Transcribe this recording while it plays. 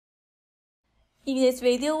In this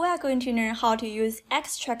video, we are going to learn how to use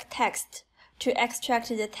extract text to extract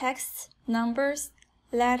the text, numbers,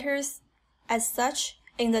 letters, as such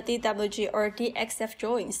in the DWG or DXF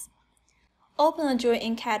drawings. Open a drawing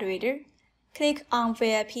in CAD Reader, click on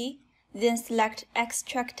VIP, then select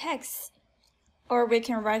Extract Text. Or we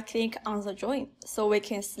can right-click on the drawing, so we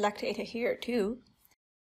can select it here too.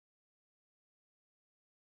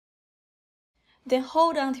 Then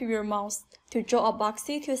hold on to your mouse to draw a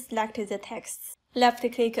boxy to select the text.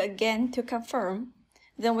 Left-click again to confirm.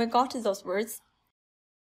 Then we got those words.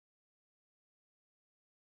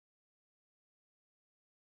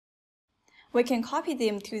 We can copy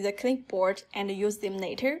them to the clipboard and use them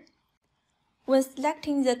later. When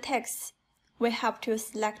selecting the text, we have to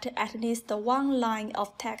select at least one line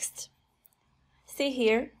of text. See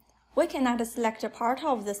here, we cannot select a part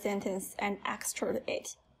of the sentence and extrude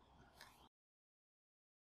it.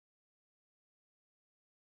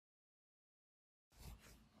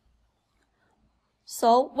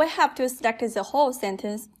 So we have to select the whole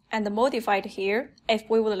sentence and modify it here if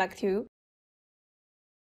we would like to.